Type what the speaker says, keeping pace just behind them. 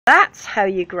That's how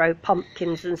you grow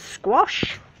pumpkins and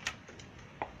squash.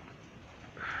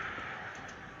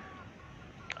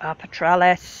 Up a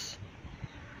trellis.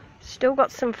 Still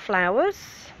got some flowers.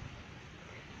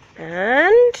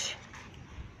 And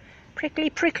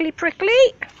prickly, prickly,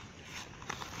 prickly.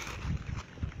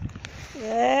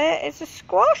 There is a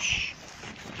squash.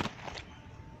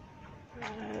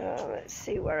 Let's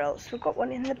see where else. We've got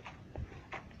one in the...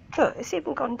 Look, it's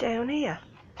even gone down here.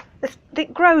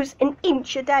 It grows an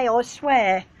inch a day, I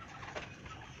swear.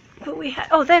 But we have...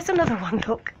 Oh, there's another one,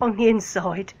 look, on the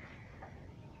inside.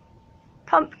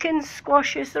 Pumpkins,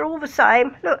 squashes, they're all the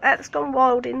same. Look, that's gone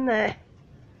wild in there.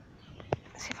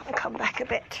 Let's see if I can come back a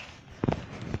bit.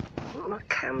 My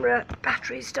camera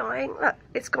battery's dying. Look,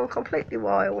 it's gone completely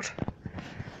wild.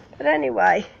 But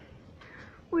anyway,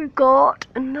 we've got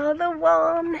another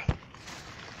one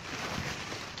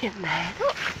in there.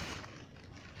 Look.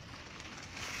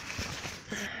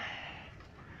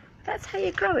 That's how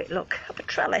you grow it, look, up a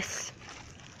trellis.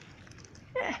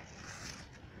 Yeah.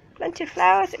 Plenty of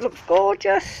flowers, it looks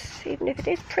gorgeous, even if it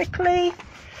is prickly.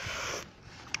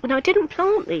 And I didn't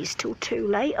plant these till too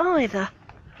late either.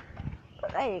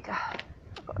 But there you go.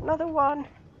 I've got another one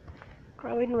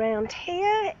growing round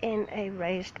here in a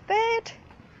raised bed.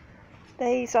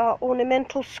 These are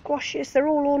ornamental squashes. They're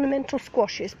all ornamental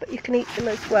squashes, but you can eat them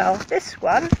as well. This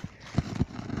one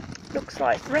looks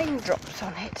like raindrops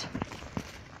on it.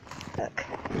 Look,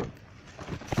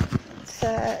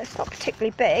 it's not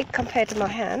particularly big compared to my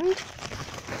hand.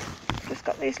 It's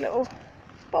got these little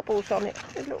bubbles on it,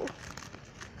 these little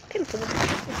pimples.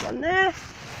 There's one there,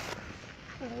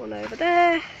 another one over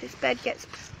there. This bed gets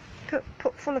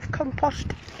put full of compost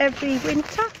every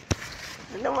winter.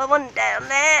 Another one down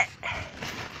there.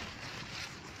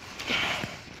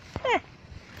 There.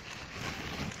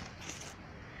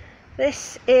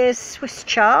 This is Swiss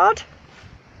chard.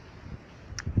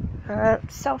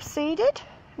 Self-seeded,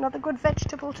 another good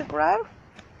vegetable to grow.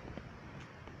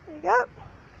 There you go.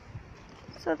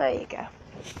 So there you go.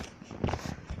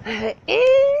 There it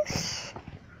is.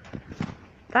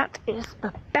 That is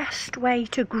the best way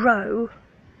to grow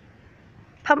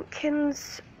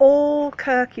pumpkins, all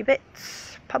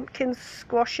courgettes, pumpkins,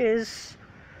 squashes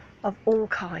of all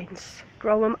kinds.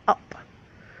 Grow them up,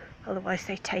 otherwise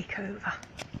they take over.